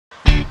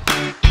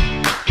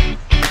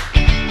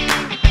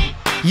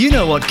You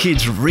know what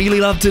kids really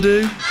love to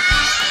do?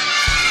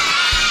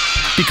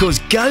 Because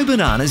Go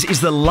Bananas is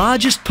the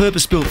largest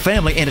purpose-built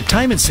family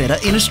entertainment centre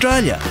in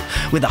Australia,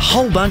 with a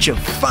whole bunch of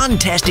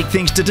fantastic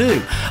things to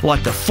do,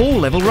 like the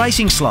 4-level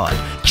racing slide,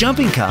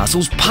 jumping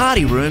castles,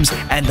 party rooms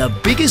and the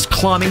biggest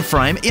climbing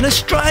frame in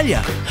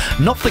Australia.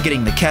 Not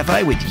forgetting the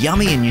cafe with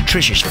yummy and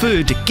nutritious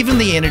food to give them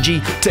the energy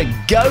to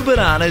go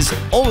bananas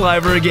all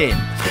over again.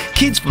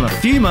 Kids from a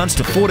few months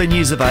to 14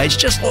 years of age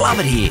just love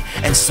it here,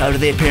 and so do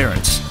their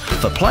parents.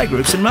 For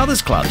playgroups and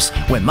mothers clubs,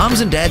 where mums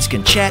and dads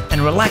can chat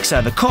and relax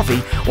over coffee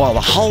while the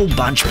whole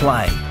bunch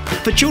play.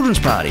 For children's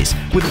parties,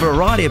 with a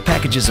variety of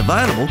packages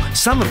available,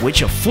 some of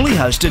which are fully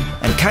hosted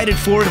and catered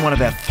for in one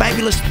of our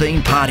fabulous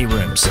themed party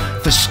rooms.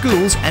 For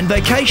schools and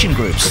vacation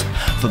groups.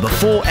 For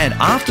before and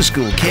after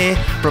school care,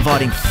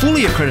 providing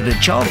fully accredited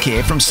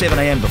childcare from 7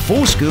 a.m.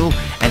 before school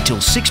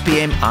until 6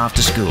 p.m.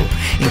 after school,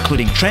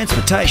 including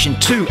transportation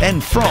to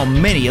and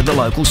from many of the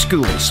local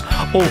schools,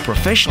 all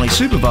professionally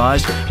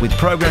supervised with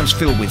programs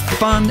filled with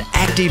fun,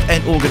 active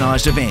and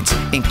organised events,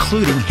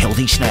 including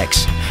healthy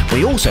snacks.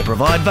 We also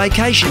provide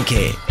vacation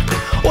care.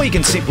 Or you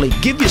can simply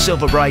give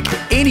yourself a break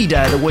any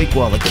day of the week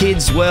while the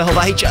kids, well,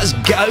 they just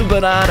go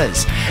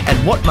bananas.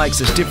 And what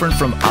makes us different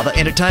from other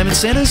entertainment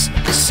centres?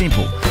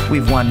 Simple.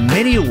 We've won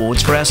many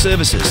awards for our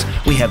services.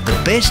 We have the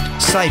best,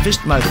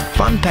 safest, most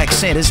fun-packed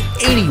centres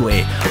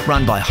anywhere,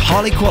 run by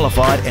highly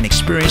qualified and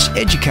experienced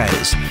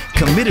educators,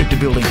 committed to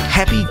building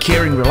happy,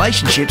 caring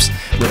relationships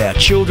with our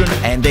children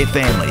and their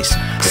families.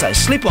 So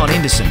slip on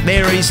into St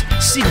Mary's,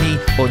 Sydney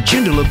or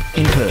Joondalup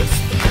in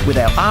Perth, with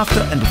our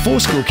after and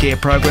before school care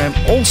program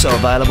also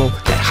available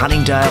at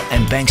Huntingdale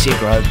and Banksia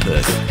Grove,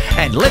 Perth.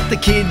 And let the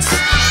kids